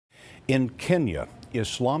In Kenya,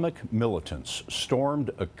 Islamic militants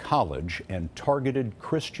stormed a college and targeted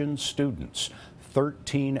Christian students.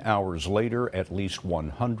 13 hours later, at least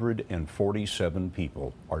 147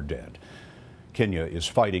 people are dead. Kenya is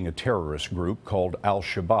fighting a terrorist group called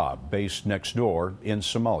Shabaab, based next door in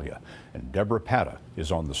Somalia. And Deborah Patta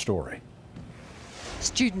is on the story.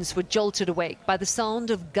 Students were jolted awake by the sound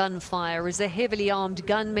of gunfire as the heavily armed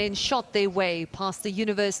gunmen shot their way past the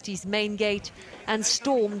university's main gate and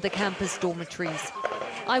stormed the campus dormitories.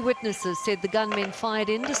 Eyewitnesses said the gunmen fired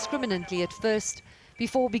indiscriminately at first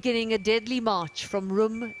before beginning a deadly march from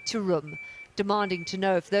room to room, demanding to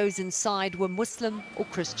know if those inside were Muslim or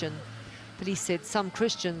Christian. Police said some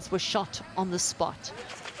Christians were shot on the spot.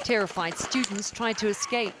 Terrified students tried to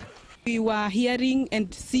escape. We were hearing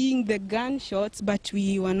and seeing the gunshots, but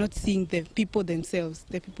we were not seeing the people themselves,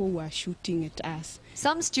 the people who were shooting at us.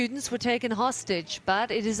 Some students were taken hostage, but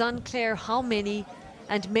it is unclear how many,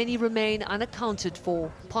 and many remain unaccounted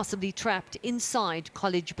for, possibly trapped inside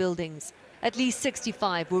college buildings. At least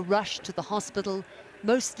 65 were rushed to the hospital,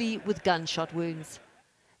 mostly with gunshot wounds.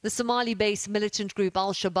 The Somali-based militant group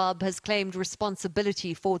Al-Shabaab has claimed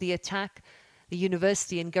responsibility for the attack. The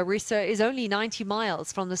university in Garissa is only 90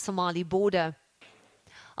 miles from the Somali border.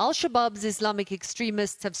 Al-Shabaab's Islamic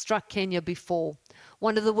extremists have struck Kenya before.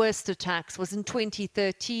 One of the worst attacks was in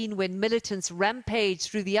 2013 when militants rampaged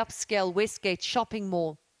through the upscale Westgate shopping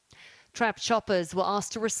mall. Trapped shoppers were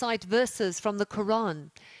asked to recite verses from the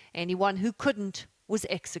Quran. Anyone who couldn't was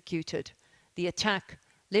executed. The attack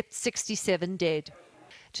left 67 dead.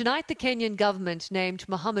 Tonight, the Kenyan government named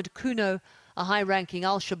Mohammed Kuno, a high-ranking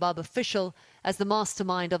Al-Shabaab official, as the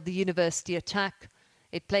mastermind of the university attack.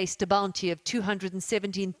 It placed a bounty of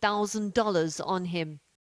 $217,000 on him.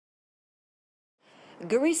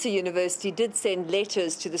 Garissa University did send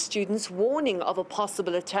letters to the students warning of a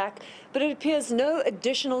possible attack, but it appears no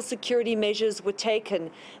additional security measures were taken.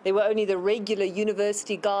 There were only the regular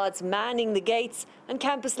university guards manning the gates, and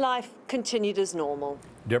campus life continued as normal.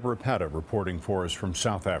 Deborah Patta reporting for us from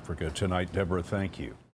South Africa tonight. Deborah, thank you.